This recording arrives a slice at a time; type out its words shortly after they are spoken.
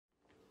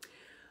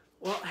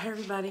Well, hey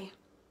everybody,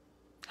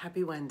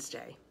 happy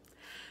Wednesday.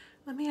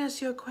 Let me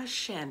ask you a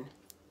question.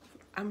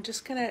 I'm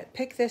just gonna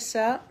pick this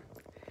up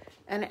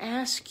and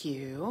ask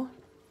you,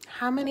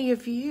 how many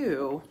of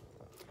you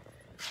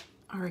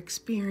are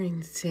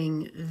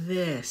experiencing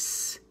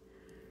this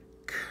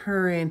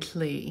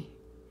currently?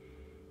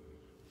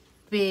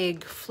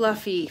 Big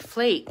fluffy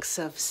flakes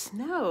of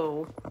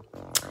snow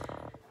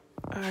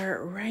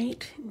are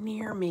right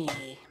near me,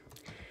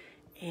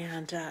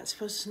 and it's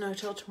supposed to snow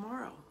till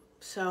tomorrow.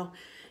 So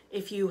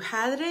if you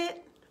had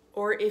it,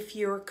 or if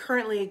you're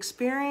currently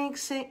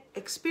experiencing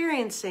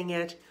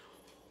it,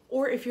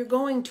 or if you're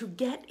going to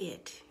get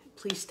it,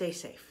 please stay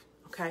safe,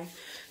 okay?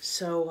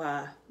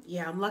 So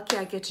yeah, I'm lucky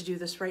I get to do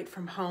this right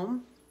from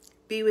home,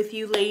 be with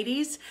you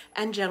ladies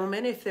and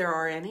gentlemen, if there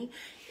are any,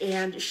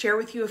 and share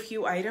with you a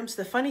few items.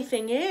 The funny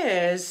thing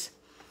is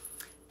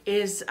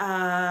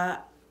I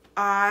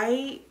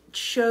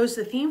chose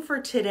the theme for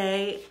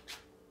today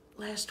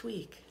last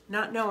week,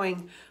 not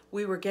knowing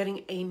we were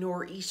getting a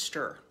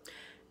nor'easter.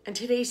 And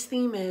today's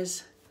theme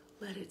is,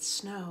 let it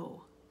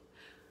snow,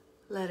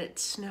 let it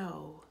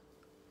snow,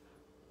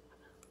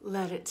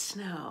 let it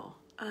snow.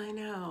 I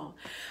know.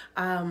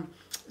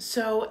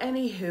 So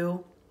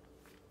anywho,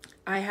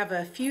 I have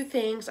a few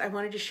things I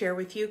wanted to share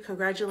with you.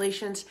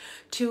 Congratulations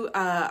to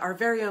our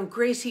very own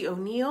Gracie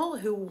O'Neill,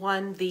 who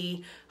won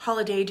the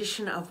holiday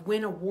edition of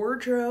Win a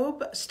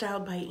Wardrobe,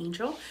 styled by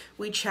Angel.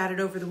 We chatted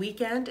over the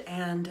weekend,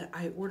 and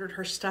I ordered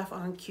her stuff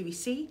on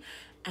QVC,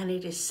 and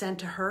it is sent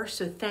to her.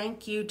 So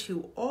thank you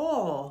to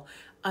all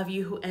of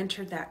you who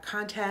entered that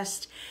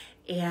contest.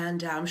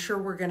 And I'm sure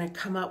we're going to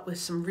come up with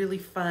some really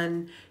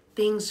fun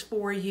things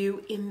for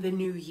you in the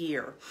new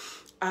year.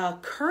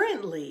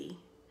 Currently,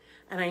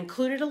 and I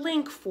included a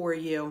link for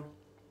you,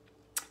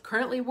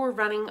 currently we're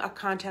running a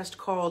contest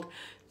called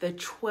the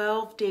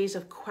 12 Days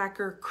of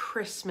Quacker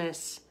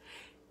Christmas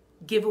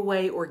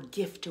giveaway or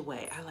gift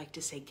away. I like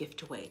to say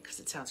gift away because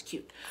it sounds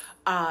cute.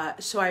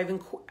 So I've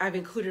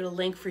included a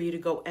link for you to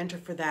go enter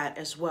for that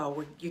as well,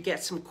 where you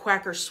get some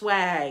Quacker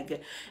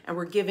swag, and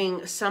we're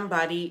giving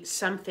somebody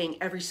something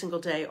every single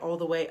day all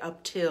the way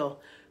up till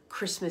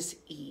Christmas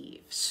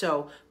Eve.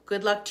 So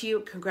good luck to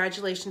you.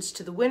 Congratulations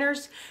to the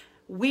winners.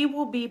 We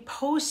will be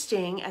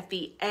posting at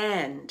the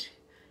end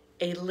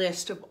a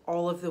list of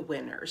all of the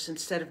winners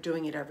instead of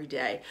doing it every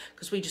day,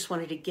 because we just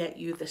wanted to get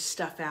you the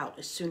stuff out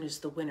as soon as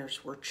the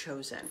winners were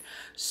chosen.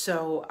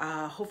 So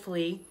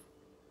hopefully,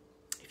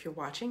 if you're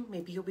watching,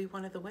 maybe you'll be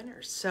one of the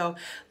winners. So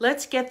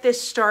let's get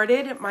this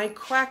started. My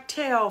quack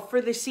tale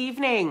for this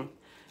evening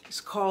is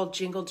called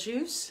Jingle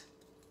Juice.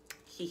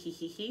 Hee hee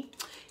hee hee.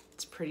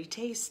 It's pretty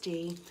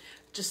tasty.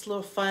 Just a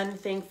little fun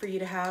thing for you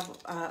to have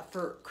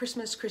for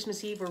Christmas,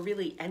 Christmas Eve, or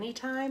really any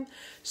time.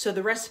 So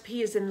the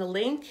recipe is in the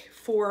link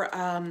for,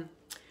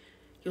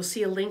 you'll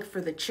see a link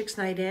for the Chicks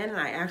Night In, and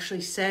I actually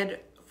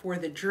said for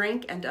the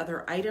drink and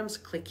other items,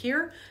 click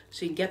here.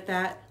 So you can get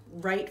that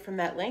right from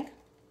that link.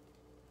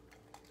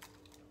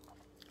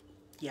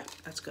 Yeah,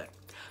 that's good.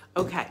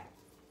 Okay,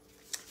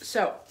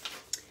 so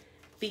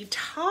the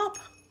top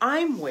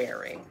I'm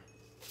wearing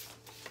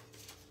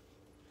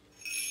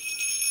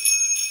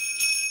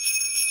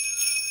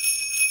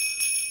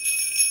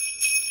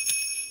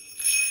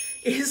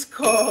is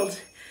called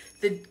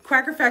the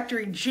Quacker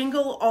Factory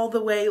Jingle All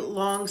the Way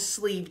Long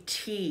Sleeve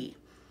Tee.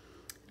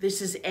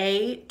 This is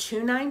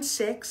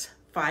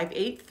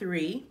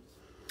A296583.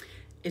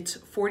 It's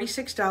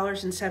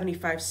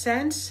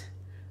 $46.75.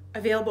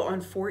 Available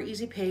on 4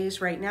 easy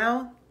pays right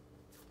now.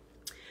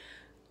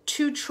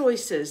 2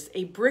 choices,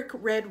 a brick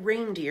red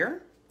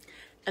reindeer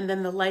and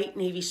then the light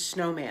navy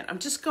snowman. I'm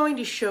just going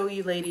to show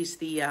you ladies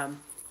the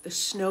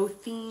snow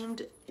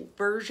themed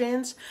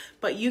versions,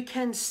 but you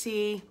can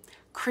see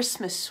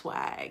Christmas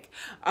swag.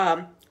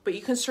 But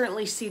you can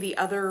certainly see the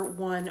other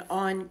one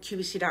on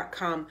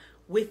QVC.com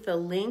with the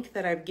link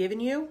that I've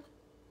given you.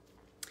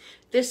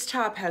 This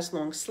top has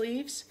long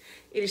sleeves.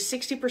 It is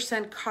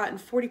 60% cotton,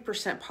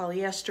 40%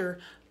 polyester,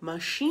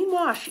 machine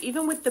wash,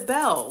 even with the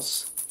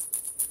bells.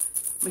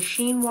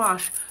 Machine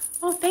wash.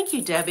 Oh, thank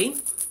you, Debbie.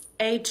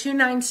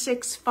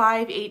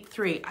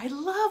 A296583. I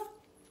love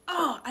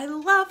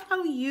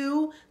how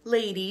you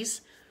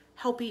ladies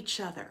help each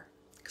other,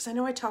 because I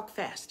know I talk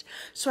fast.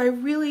 So I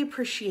really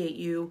appreciate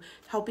you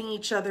helping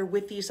each other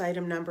with these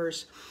item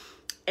numbers.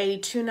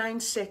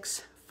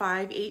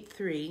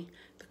 A296583,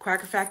 the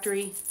Quacker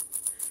Factory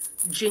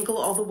Jingle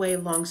All the Way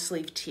long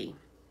sleeve tee.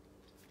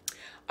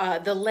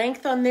 The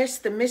length on this,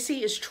 the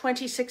Missy is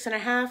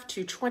 26.5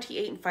 to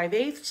 28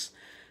 5/8.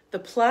 The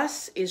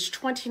plus is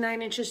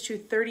 29 inches to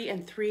 30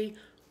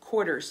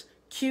 3/4.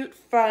 Cute,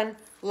 fun,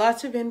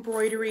 lots of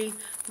embroidery,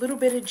 little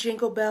bit of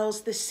jingle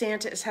bells. This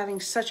Santa is having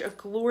such a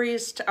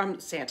glorious,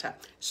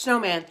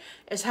 Snowman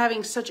is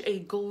having such a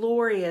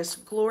glorious,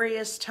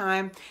 glorious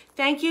time.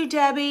 Thank you,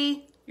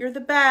 Debbie. You're the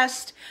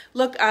best.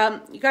 Look,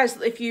 you guys,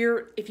 if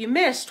you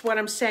missed what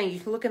I'm saying, you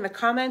can look in the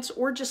comments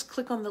or just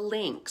click on the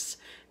links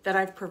that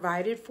I've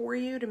provided for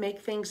you to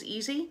make things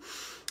easy.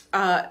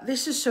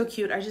 This is so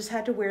cute. I just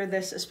had to wear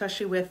this,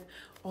 especially with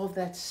all of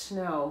that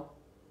snow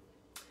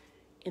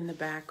in the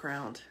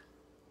background.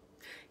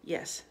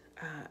 Yes,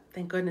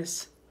 thank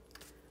goodness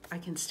I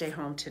can stay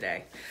home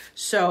today.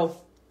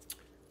 So,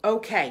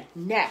 okay,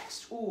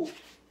 next. Ooh,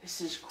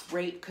 this is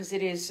great because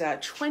it is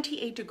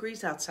 28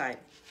 degrees outside.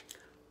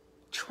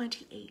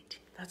 28,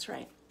 that's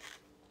right.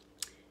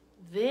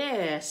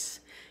 This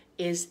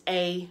is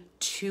a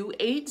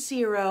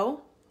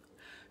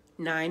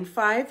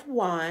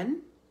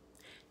 280951,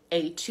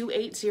 a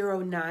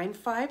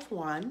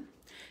 280951.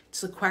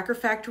 It's the Quacker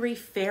Factory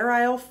Fair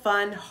Isle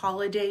Fun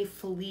Holiday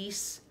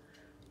Fleece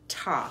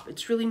top.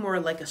 It's really more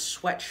like a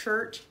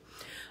sweatshirt.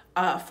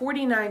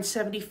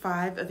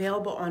 $49.75,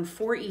 available on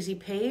 4 easy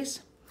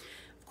pays.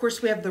 Of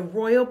course, we have the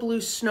royal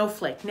blue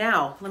snowflake.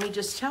 Now, let me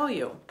just tell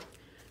you,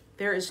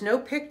 there is no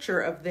picture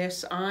of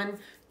this on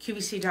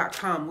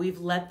QVC.com. We've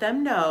let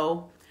them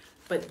know,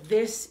 but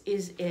this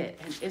is it.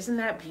 And isn't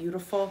that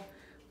beautiful?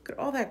 Look at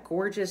all that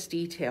gorgeous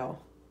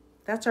detail.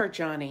 That's our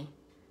Johnny.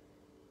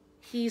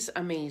 He's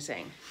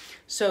amazing.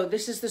 So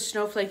this is the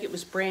snowflake. It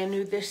was brand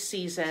new this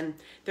season.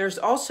 There's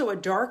also a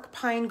dark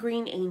pine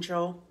green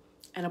angel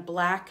and a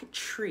black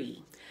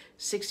tree.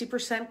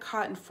 60%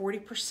 cotton,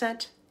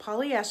 40%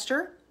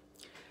 polyester.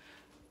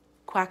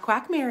 Quack,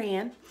 quack,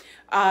 Marianne.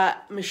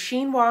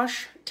 Machine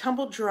wash,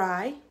 tumble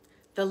dry.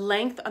 The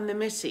length on the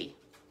Missy,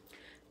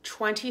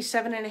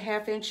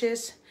 27.5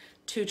 inches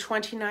to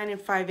 29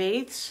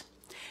 5/8.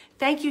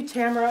 Thank you,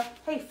 Tamara.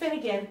 Hey,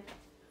 Finnegan,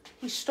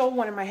 he stole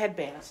one of my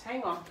headbands.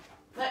 Hang on.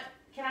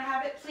 Can I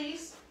have it,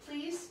 please?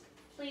 Please?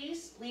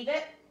 Please? Leave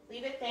it.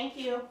 Leave it. Thank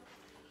you.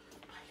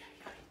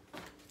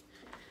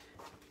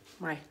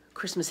 My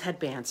Christmas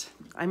headbands.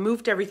 I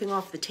moved everything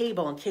off the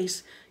table in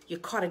case you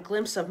caught a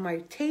glimpse of my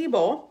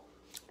table,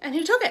 and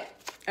he took it.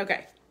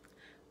 Okay.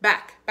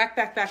 Back.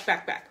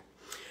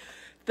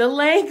 The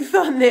length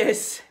on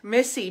this,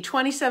 Missy,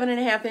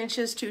 27.5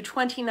 inches to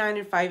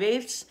 29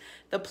 5/8.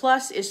 The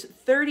plus is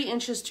 30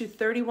 inches to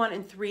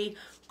 31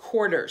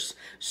 3/4.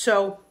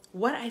 So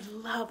what I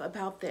love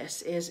about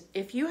this is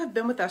if you have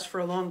been with us for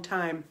a long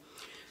time,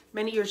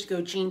 many years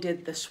ago, Jean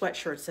did the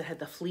sweatshirts that had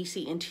the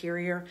fleecy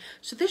interior.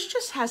 So this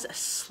just has a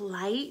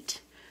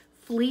slight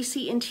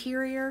fleecy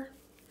interior.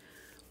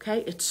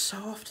 Okay, it's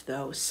soft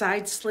though.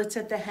 Side slits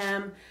at the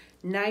hem,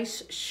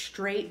 nice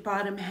straight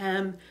bottom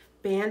hem,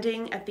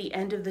 banding at the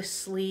end of the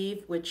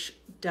sleeve, which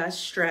does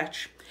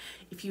stretch.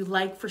 If you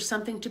like for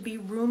something to be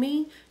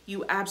roomy,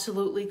 you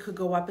absolutely could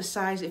go up a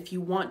size if you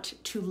want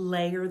to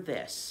layer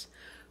this.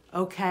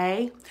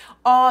 Okay.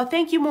 Oh,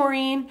 thank you,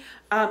 Maureen.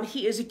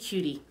 He is a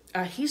cutie.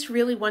 He's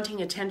really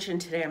wanting attention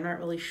today. I'm not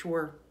really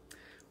sure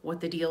what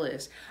the deal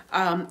is.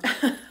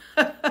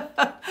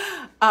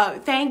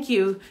 Thank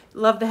you.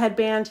 Love the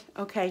headband.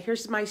 Okay,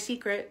 here's my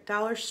secret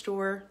dollar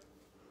store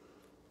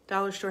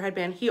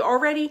headband. He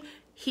already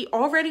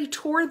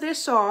tore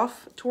this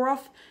off, tore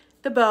off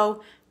the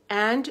bow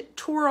and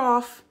tore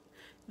off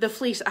the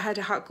fleece. I had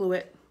to hot glue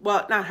it.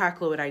 Well, not hot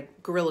glue it, I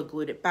Gorilla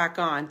glued it back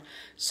on.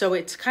 So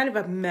it's kind of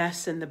a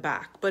mess in the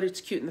back, but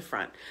it's cute in the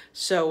front.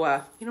 So,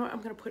 you know what,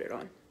 I'm gonna put it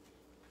on.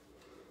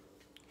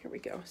 Here we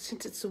go,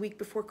 since it's the week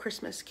before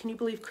Christmas. Can you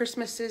believe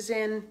Christmas is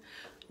in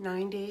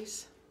 9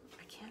 days?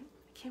 I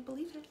can't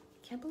believe it,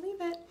 can't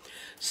believe it.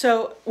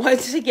 So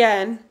once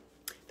again,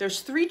 there's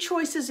 3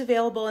 choices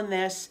available in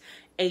this,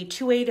 a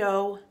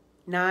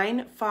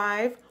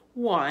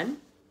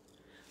 280951.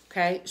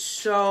 Okay,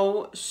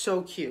 so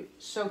cute,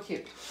 so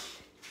cute.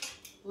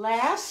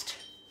 Last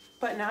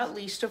but not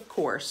least, of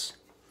course,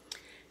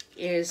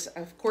 is,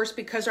 of course,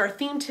 because our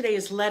theme today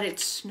is Let It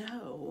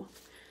Snow,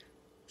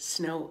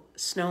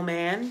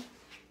 snowman,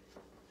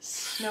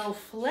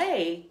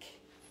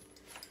 snowflake,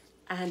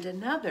 and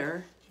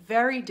another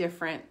very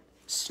different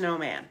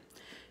snowman.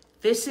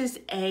 This is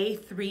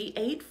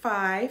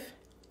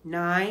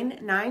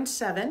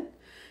A385997,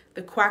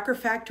 the Quacker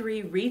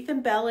Factory Wreath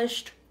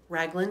Embellished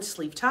Raglan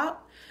Sleeve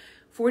Top.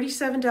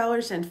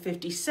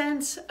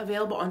 $47.50,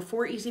 available on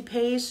 4 easy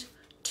pays.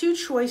 2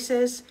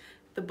 choices,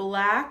 the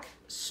black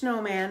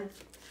snowman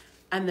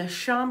and the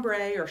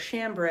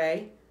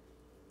chambray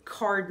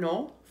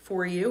cardinal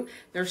for you.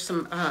 There's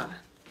some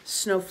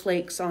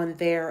snowflakes on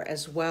there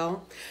as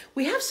well.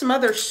 We have some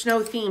other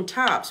snow themed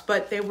tops,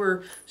 but they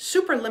were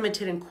super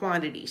limited in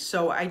quantity.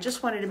 So I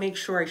just wanted to make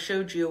sure I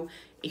showed you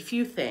a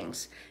few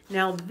things.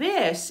 Now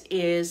this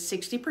is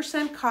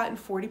 60% cotton,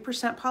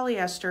 40%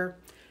 polyester,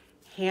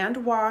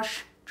 hand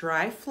wash,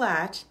 dry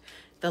flat.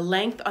 The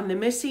length on the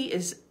Missy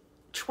is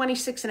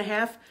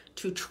 26.5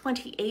 to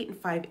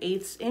 28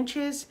 5/8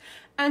 inches,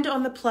 and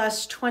on the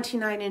plus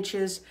 29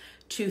 inches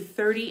to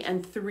 30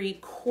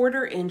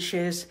 3/4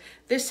 inches.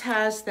 This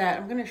has that,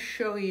 I'm going to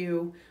show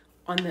you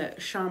on the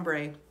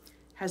chambray,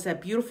 has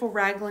that beautiful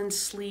raglan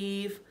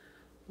sleeve,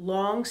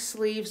 long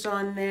sleeves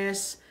on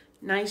this,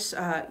 nice,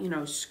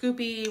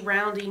 scoopy,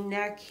 roundy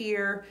neck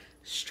here,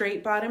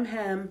 straight bottom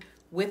hem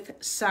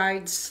with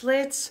side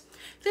slits.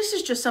 This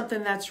is just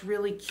something that's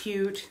really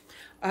cute.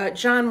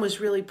 John was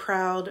really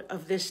proud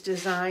of this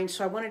design,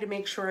 so I wanted to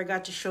make sure I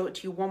got to show it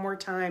to you one more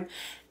time.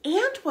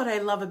 And what I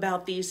love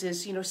about these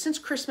is, since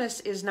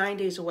Christmas is 9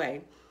 days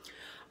away,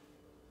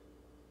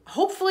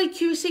 Hopefully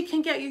QVC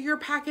can get you your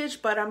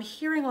package, but I'm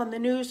hearing on the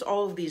news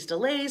all of these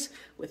delays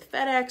with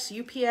FedEx,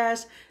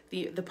 UPS,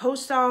 the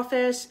post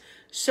office.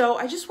 So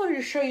I just wanted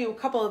to show you a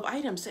couple of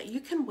items that you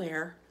can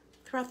wear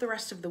throughout the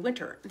rest of the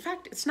winter. In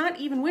fact, it's not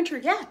even winter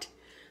yet,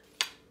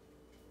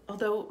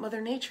 although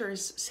Mother Nature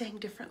is saying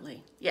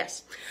differently.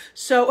 Yes.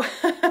 So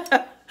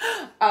I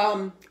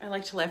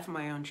like to laugh at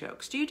my own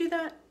jokes. Do you do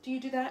that? Do you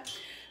do that?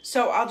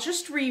 So I'll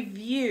just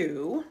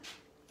review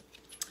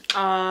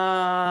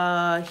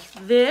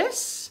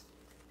this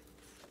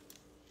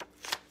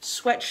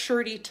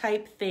sweatshirty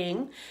type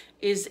thing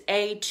is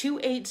a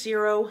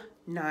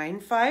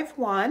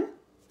 280951.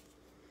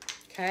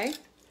 Okay.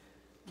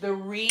 The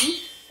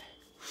wreath,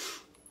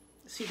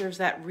 see there's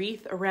that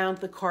wreath around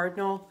the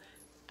cardinal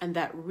and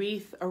that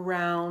wreath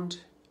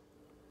around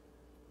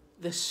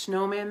the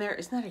snowman there.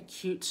 Isn't that a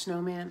cute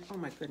snowman? Oh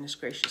my goodness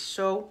gracious.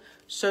 So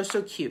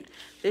cute.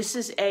 This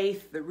is a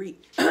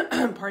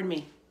pardon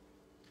me,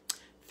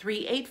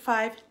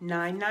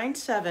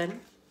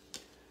 385997.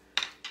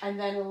 And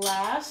then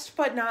last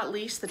but not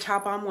least, the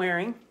top I'm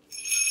wearing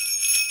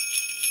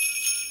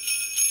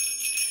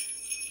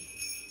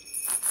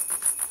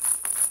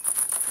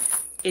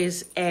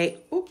is a,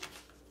 oop.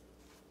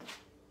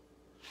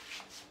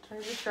 Did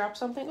I just drop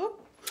something? Oop.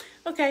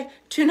 Okay,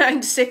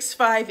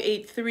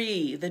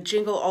 296583, the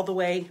Jingle All the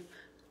Way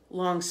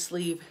long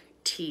sleeve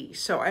tee.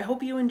 So I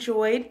hope you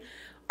enjoyed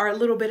our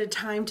little bit of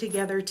time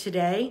together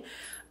today.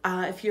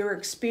 If you're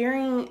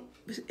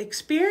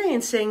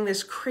experiencing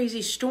this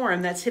crazy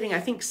storm that's hitting,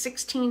 I think,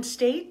 16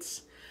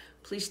 states,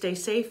 please stay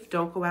safe.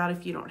 Don't go out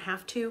if you don't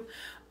have to.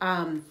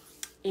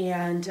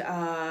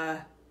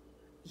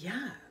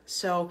 Yeah,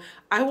 so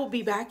I will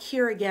be back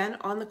here again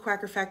on the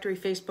Quacker Factory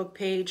Facebook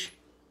page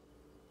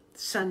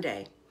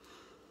Sunday.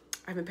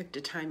 I haven't picked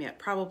a time yet,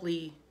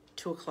 probably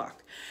 2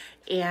 o'clock.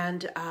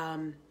 And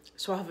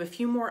so I'll have a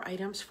few more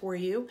items for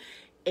you.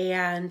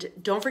 And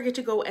don't forget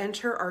to go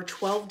enter our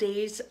 12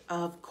 days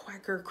of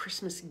Quacker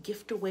Christmas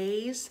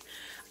giveaways.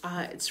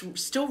 It's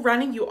still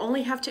running. You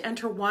only have to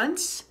enter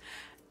once.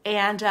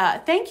 And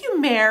thank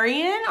you,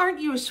 Marion. Aren't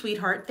you a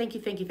sweetheart? Thank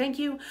you, thank you, thank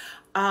you.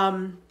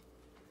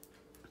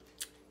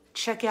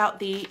 Check out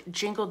the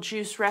Jingle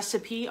Juice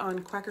recipe on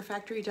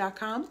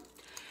quackerfactory.com.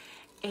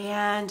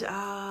 And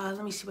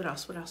let me see what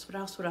else.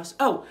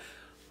 Oh,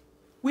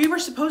 we were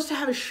supposed to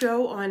have a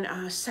show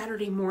on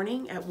Saturday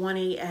morning at 1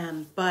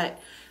 a.m., but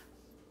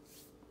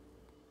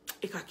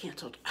it got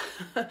canceled.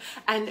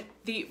 And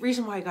the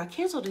reason why it got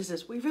canceled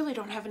is we really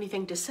don't have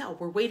anything to sell.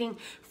 We're waiting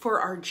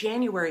for our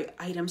January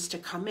items to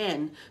come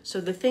in. So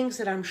the things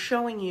that I'm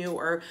showing you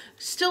are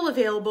still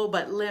available,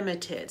 but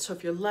limited. So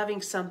if you're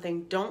loving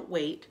something, don't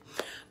wait.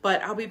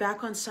 But I'll be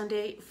back on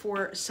Sunday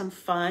for some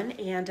fun.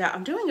 And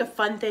I'm doing a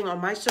fun thing on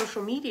my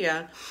social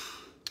media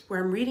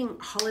where I'm reading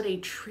holiday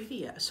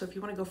trivia. So if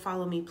you want to go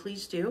follow me,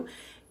 please do.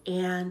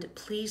 And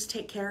please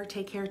take care,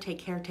 take care, take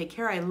care, take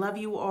care. I love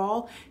you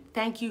all.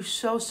 Thank you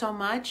so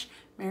much.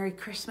 Merry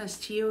Christmas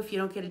to you if you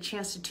don't get a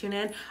chance to tune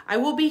in. I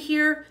will be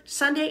here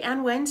Sunday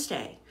and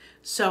Wednesday.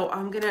 So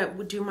I'm going to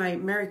do my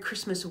Merry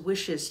Christmas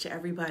wishes to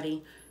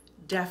everybody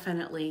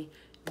definitely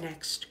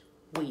next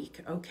week.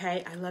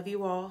 Okay? I love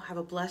you all. Have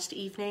a blessed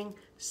evening.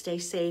 Stay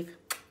safe.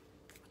 I'll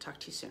talk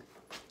to you soon.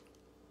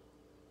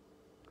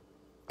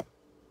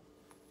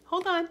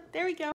 Hold on. There we go.